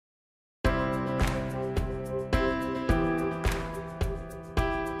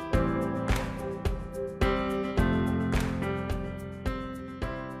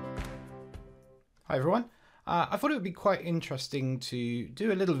Hi everyone. I thought it would be quite interesting to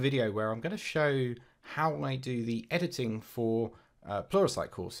do a little video where I'm going to show how I do the editing for Pluralsight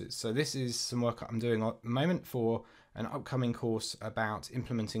courses. So this is some work I'm doing at the moment for an upcoming course about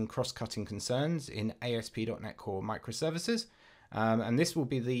implementing cross-cutting concerns in ASP.NET Core Microservices. And this will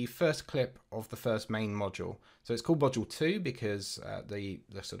be the first clip of the first main module. So it's called Module 2 because the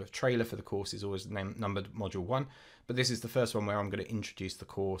sort of trailer for the course is always numbered Module 1. But this is the first one where I'm going to introduce the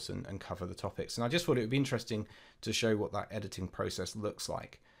course and cover the topics. And I just thought it would be interesting to show what that editing process looks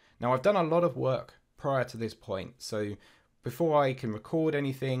like. Now, I've done a lot of work prior to this point. So before I can record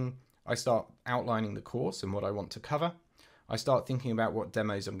anything, I start outlining the course and what I want to cover. I start thinking about what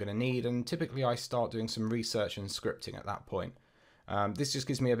demos I'm going to need. And typically I start doing some research and scripting at that point. This just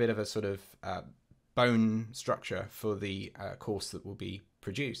gives me a bit of a sort of bone structure for the course that will be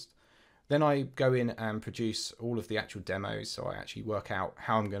produced. Then I go in and produce all of the actual demos, so I actually work out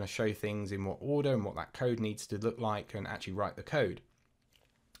how I'm going to show things in what order and what that code needs to look like and actually write the code.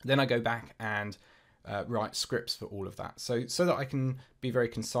 Then I go back and write scripts for all of that, so that I can be very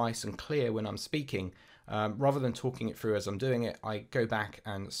concise and clear when I'm speaking. Rather than talking it through as I'm doing it, I go back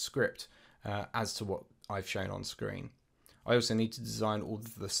and script as to what I've shown on screen. I also need to design all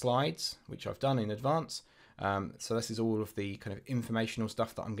of the slides, which I've done in advance. So this is all of the kind of informational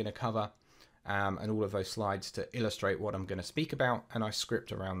stuff that I'm going to cover, and all of those slides to illustrate what I'm going to speak about, and I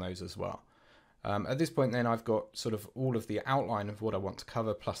script around those as well. At this point then I've got sort of all of the outline of what I want to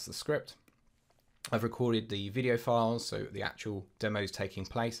cover plus the script. I've recorded the video files, so the actual demos taking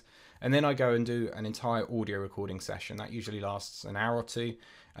place, and then I go and do an entire audio recording session. That usually lasts an hour or two,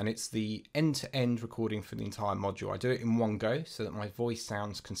 and it's the end-to-end recording for the entire module. I do it in one go so that my voice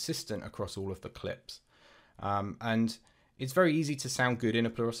sounds consistent across all of the clips. And it's very easy to sound good in a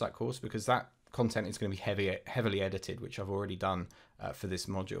Pluralsight course because that content is going to be heavily edited, which I've already done for this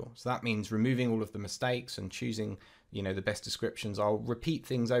module. So that means removing all of the mistakes and choosing, the best descriptions. I'll repeat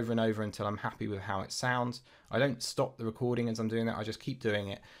things over and over until I'm happy with how it sounds. I don't stop the recording as I'm doing that. I just keep doing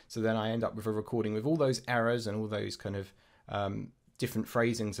it. So then I end up with a recording with all those errors and all those kind of different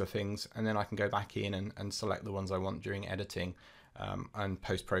phrasings of things. And then I can go back in and select the ones I want during editing and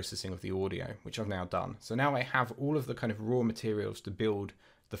post-processing of the audio, which I've now done. So now I have all of the kind of raw materials to build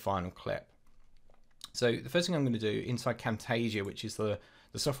the final clip. So the first thing I'm going to do inside Camtasia, which is the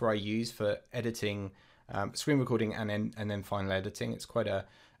software I use for editing, screen recording and then final editing. It's quite a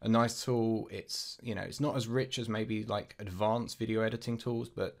nice tool. It's it's not as rich as maybe like advanced video editing tools,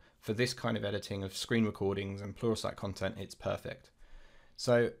 but for this kind of editing of screen recordings and Pluralsight content, it's perfect.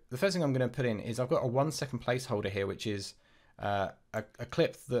 So the first thing I'm going to put in is I've got a 1 second placeholder here, which is a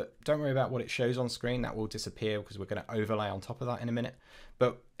clip that, don't worry about what it shows on screen, that will disappear because we're going to overlay on top of that in a minute.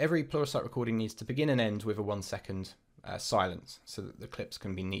 But every Pluralsight recording needs to begin and end with a 1 second silence so that the clips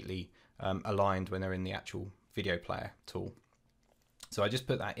can be neatly aligned when they're in the actual video player tool. So I just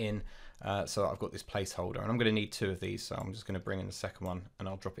put that in so that I've got this placeholder, and I'm going to need 2 of these, so I'm just going to bring in the second one and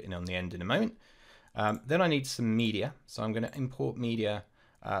I'll drop it in on the end in a moment. Then I need some media, so I'm going to import media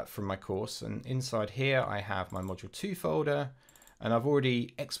from my course, and inside here I have my module 2 folder, and I've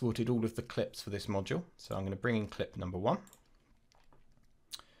already exported all of the clips for this module. So I'm going to bring in clip number 1.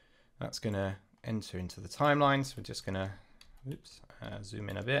 That's going to enter into the timeline, so we're just going to zoom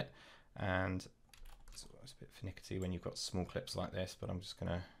in a bit, and it's a bit finicky when you've got small clips like this, but I'm just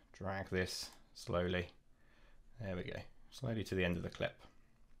going to drag this slowly, there we go, slowly to the end of the clip.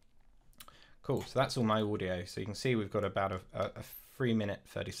 Cool, so that's all my audio. So you can see we've got about a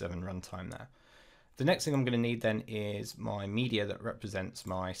 3:37 runtime there. The next thing I'm going to need then is my media that represents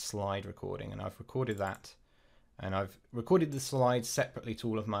my slide recording, and I've recorded that, and I've recorded the slides separately to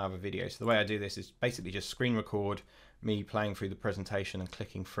all of my other videos. So the way I do this is basically just screen record me playing through the presentation and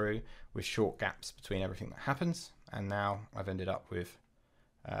clicking through with short gaps between everything that happens, and now I've ended up with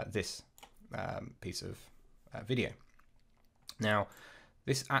this piece of video. Now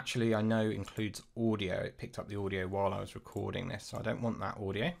this actually, I know, includes audio. It picked up the audio while I was recording this, so I don't want that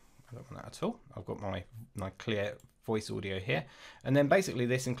audio. I don't want that at all. I've got my clear voice audio here. And then basically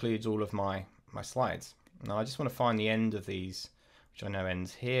this includes all of my slides. Now I just want to find the end of these, which I know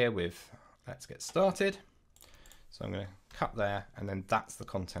ends here with "let's get started." So I'm going to cut there, and then that's the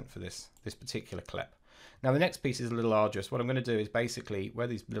content for this particular clip. Now the next piece is a little arduous. What I'm going to do is basically where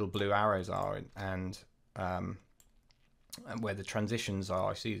these little blue arrows are and where the transitions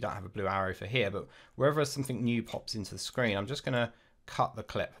are, I see you don't have a blue arrow for here, but wherever something new pops into the screen, I'm just going to cut the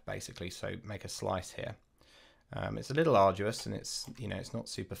clip basically, so make a slice here. It's a little arduous, and it's it's not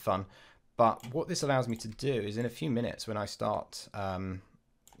super fun, but what this allows me to do is in a few minutes when I start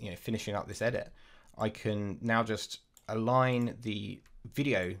finishing up this edit, I can now just align the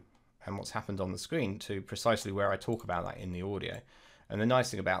video and what's happened on the screen to precisely where I talk about that in the audio. And the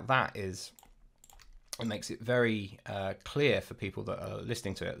nice thing about that is it makes it very clear for people that are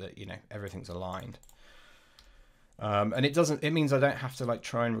listening to it that, you know, everything's aligned. And it means I don't have to like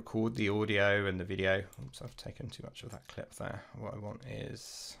try and record the audio and the video. Oops, I've taken too much of that clip there. What I want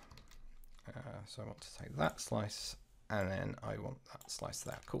is, so I want to take that slice and then I want that slice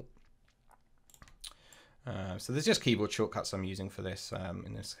there. Cool. So there's just keyboard shortcuts I'm using for this.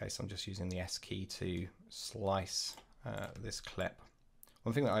 In this case, I'm just using the S key to slice this clip.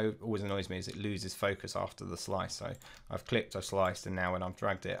 One thing that always annoys me is it loses focus after the slice. So I've clipped, I've sliced, and now when I've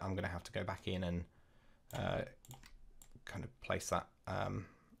dragged it, I'm going to have to go back in and kind of place that,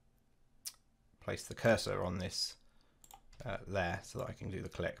 place the cursor on this there so that I can do the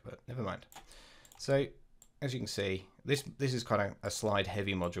click, but never mind. So as you can see, this is kind of a slide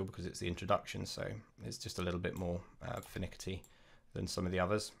heavy module because it's the introduction, so it's just a little bit more finicky than some of the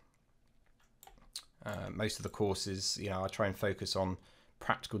others. Most of the courses, you know, I try and focus on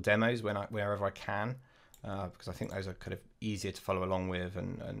practical demos wherever I can, because I think those are kind of easier to follow along with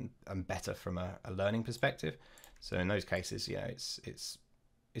and better from a learning perspective. So in those cases, you know,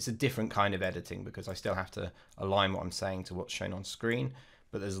 it's a different kind of editing because I still have to align what I'm saying to what's shown on screen,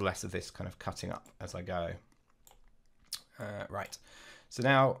 but there's less of this kind of cutting up as I go. Right, so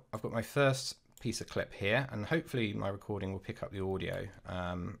now I've got my first piece of clip here, and hopefully my recording will pick up the audio.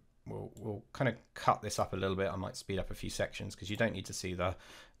 We'll kind of cut this up a little bit. I might speed up a few sections because you don't need to see the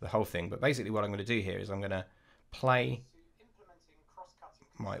whole thing. But basically what I'm going to do here is I'm going to play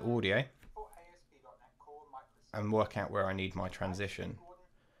my audio and work out where I need my transition.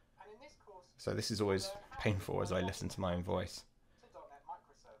 So this is always painful as I listen to my own voice.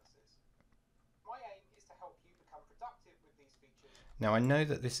 Now I know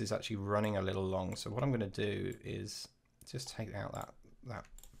that this is actually running a little long, so what I'm going to do is just take out that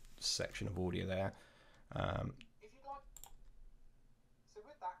section of audio there.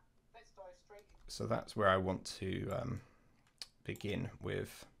 So that's where I want to begin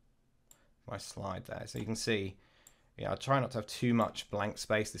with my slide there. So you can see, yeah, I try not to have too much blank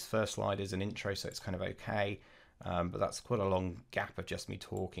space. This first slide is an intro, so it's kind of okay, but that's quite a long gap of just me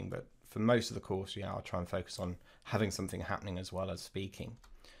talking. But for most of the course, yeah, I'll try and focus on having something happening as well as speaking.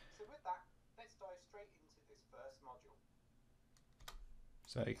 So with that, let's dive straight into this first module.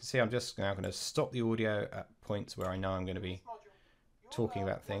 So you can see I'm just now going to stop the audio at points where I know I'm going to be talking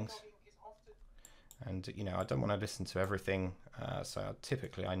about things. And, you know, I don't want to listen to everything. So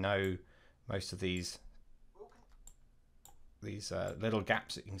typically I know most of these little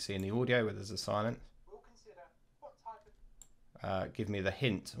gaps that you can see in the audio where there's a silence. Give me the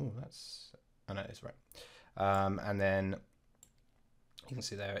hint. Oh, I know it's right. And then you can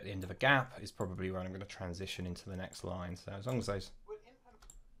see there at the end of a gap is probably where I'm going to transition into the next line. So as long as those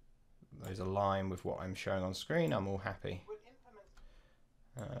align with what I'm showing on screen, I'm all happy.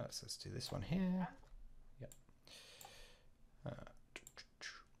 So let's do this one here. Yep.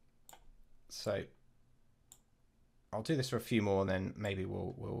 So I'll do this for a few more, and then maybe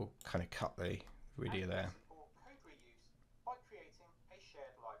we'll kind of cut the video there.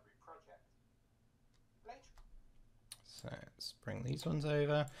 So let's bring these ones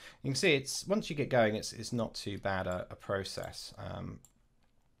over. You can see it's once you get going, it's not too bad a process.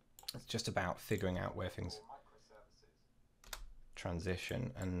 It's just about figuring out where things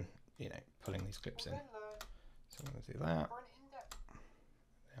transition and, you know, pulling these clips in. So I'm going to do that.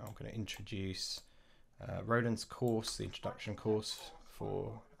 Now I'm going to introduce Roland's course, the introduction course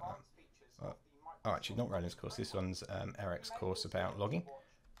for. Oh, actually, not Roland's course. This one's Eric's course about logging.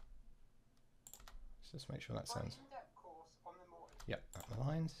 Let's just make sure that sounds. Yep, that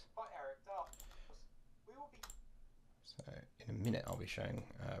aligns. So in a minute I'll be showing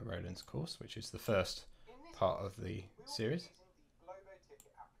Roland's course, which is the first part of the series.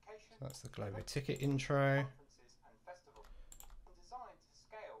 So that's the Globo Ticket intro.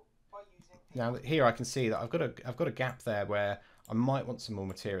 Now here I can see that I've got a gap there where I might want some more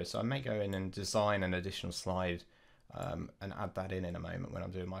material, so I may go in and design an additional slide and add that in a moment when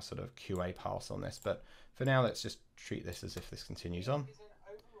I'm doing my sort of QA pass on this. But for now, let's just treat this as if this continues on.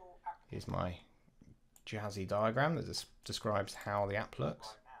 Here's my jazzy diagram that just describes how the app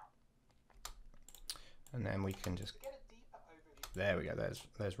looks. And then we can just, there we go,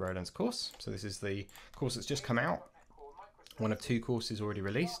 there's Roland's course. So this is the course that's just come out. One of 2 courses already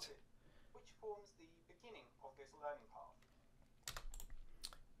released.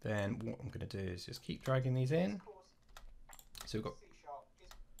 Then what I'm going to do is just keep dragging these in. So we've got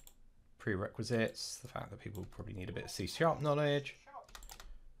prerequisites, the fact that people probably need a bit of C# knowledge.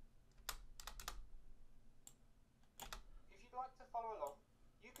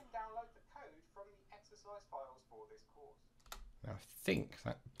 think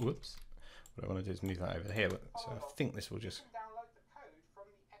that, whoops, what I want to do is move that over here. So I think this will just,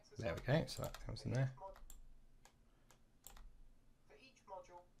 there we go, so that comes in there.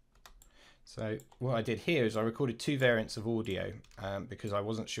 So what I did here is I recorded 2 variants of audio because I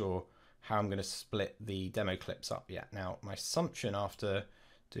wasn't sure how I'm going to split the demo clips up yet. Now, my assumption after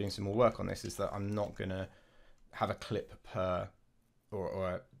doing some more work on this is that I'm not going to have a clip per, or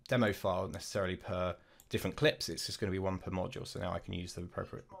a demo file necessarily per different clips. It's just going to be one per module. So now I can use the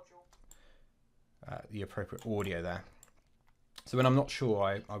appropriate audio there. So when I'm not sure,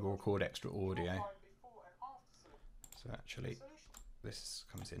 I will record extra audio. So actually, this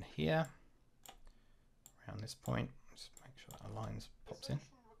comes in here. Around this point, just make sure that aligns, pops in.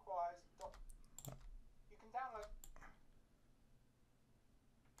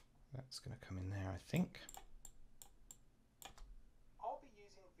 That's going to come in there, I think. I'll be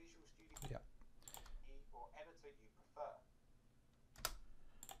using Visual Studio or editor you prefer.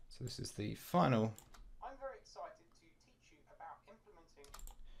 So this is the final. I'm very excited to teach you about implementing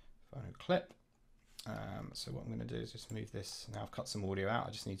Final clip. So what I'm going to do is just move this. Now I've cut some audio out.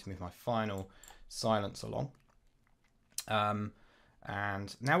 I just need to move my final silence along.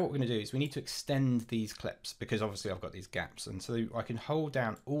 And now what we're going to do is we need to extend these clips because obviously I've got these gaps. And so I can hold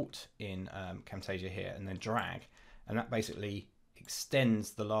down Alt in Camtasia here and then drag. And that basically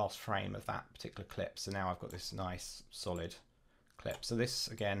extends the last frame of that particular clip. So now I've got this nice solid clip. So this,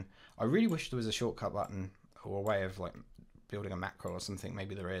 again, I really wish there was a shortcut button or a way of like building a macro or something,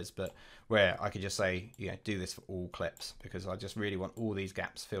 maybe there is, but where I could just say, you know, do this for all clips because I just really want all these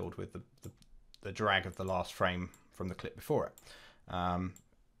gaps filled with the drag of the last frame from the clip before it.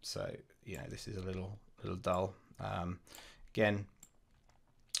 So, you know, this is a little dull. Again,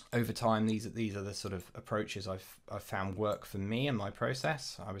 over time, these are the sort of approaches I've found work for me and my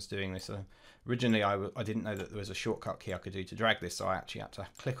process. I was doing this originally. I didn't know that there was a shortcut key I could do to drag this, so I actually had to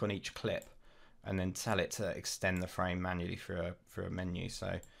click on each clip and then tell it to extend the frame manually through a menu.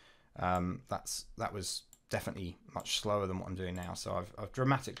 So that was definitely much slower than what I'm doing now. So I've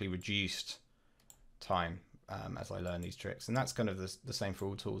dramatically reduced time as I learn these tricks, and that's kind of the same for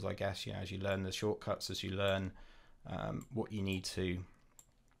all tools, I guess. You know, as you learn the shortcuts, as you learn what you need to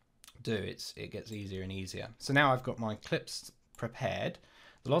do, it gets easier and easier. So now I've got my clips prepared.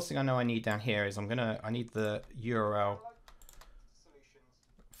 The last thing I know I need down here is I need the URL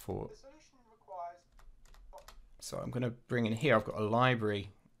for. So I'm going to bring in here. I've got a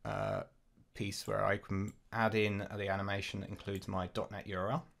library piece where I can add in the animation that includes my .NET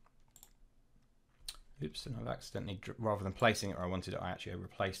URL. Oops, and I've accidentally, rather than placing it where I wanted it, I actually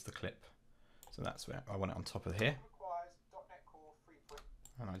replaced the clip. So that's where I want it on top of here.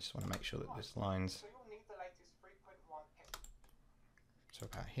 And I just want to make sure that this lines. So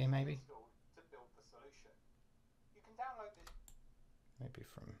about here maybe. Maybe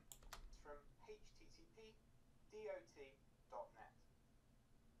from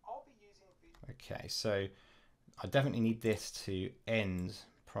okay, so I definitely need this to end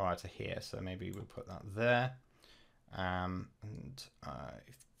prior to here, so maybe we'll put that there. And I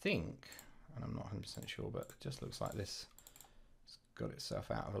think, and I'm not 100% sure, but it just looks like this has got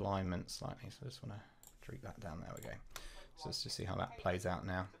itself out of alignment slightly, so I just want to drag that down. There we go. So let's just see how that plays out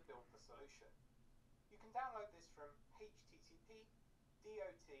now.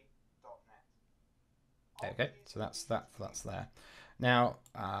 There we go. So that's there. Now,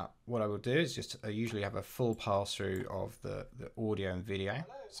 what I will do is just usually have a full pass through of the audio and video.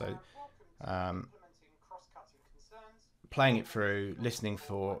 So playing it through, listening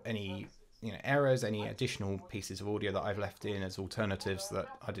for any errors, any additional pieces of audio that I've left in as alternatives that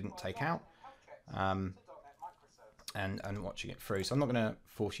I didn't take out, and watching it through. So I'm not going to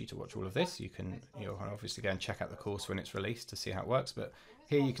force you to watch all of this. You can obviously go and check out the course when it's released to see how it works. But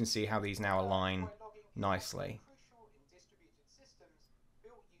here you can see how these now align nicely.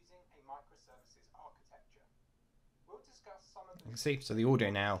 You can see, so the audio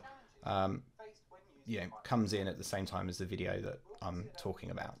now comes in at the same time as the video that I'm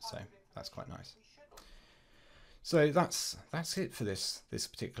talking about, so that's quite nice. So that's it for this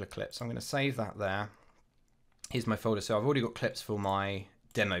particular clip. So I'm going to save that there. Here's my folder. So I've already got clips for my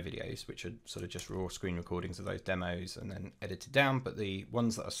demo videos, which are sort of just raw screen recordings of those demos and then edited down, but the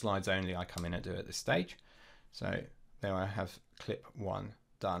ones that are slides only I come in and do at this stage. So there I have clip 1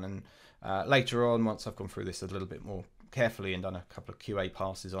 done, and later on, once I've gone through this a little bit more carefully and done a couple of QA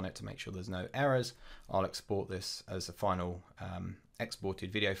passes on it to make sure there's no errors, I'll export this as a final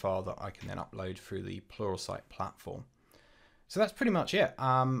exported video file that I can then upload through the Pluralsight platform. So that's pretty much it.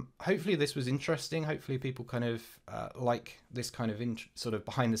 Hopefully this was interesting. Hopefully people kind of like this kind of sort of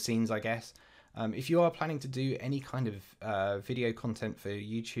behind the scenes, I guess. If you are planning to do any kind of video content for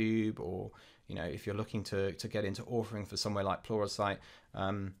YouTube, or if you're looking to get into authoring for somewhere like Pluralsight,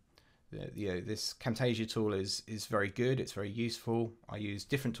 this Camtasia tool is very good. It's very useful. I use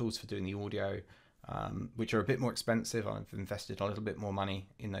different tools for doing the audio, which are a bit more expensive. I've invested a little bit more money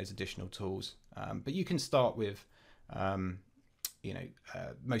in those additional tools, but you can start with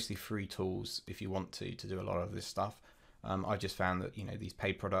mostly free tools if you want to do a lot of this stuff. I just found that these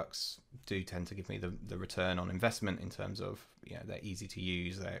paid products do tend to give me the return on investment in terms of they're easy to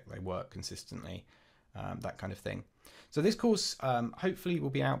use, they work consistently, that kind of thing. So this course hopefully will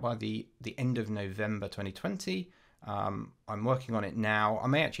be out by the end of November 2020. I'm working on it now. I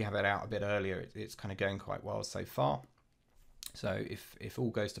may actually have it out a bit earlier. It's kind of going quite well so far. So if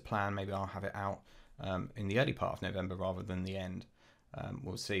all goes to plan, maybe I'll have it out in the early part of November rather than the end.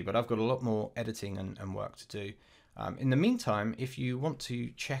 We'll see. But I've got a lot more editing and work to do. In the meantime, if you want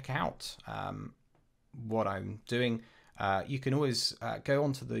to check out what I'm doing, you can always go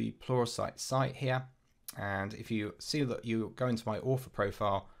onto the Pluralsight site here. And if you see that you go into my author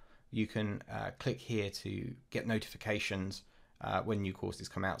profile, you can click here to get notifications when new courses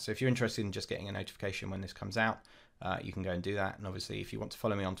come out. So if you're interested in just getting a notification when this comes out, you can go and do that. And obviously, if you want to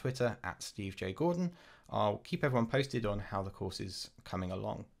follow me on Twitter @SteveJGordon, I'll keep everyone posted on how the course is coming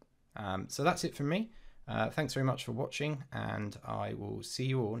along. So that's it from me. Thanks very much for watching, and I will see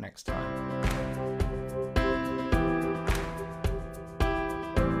you all next time.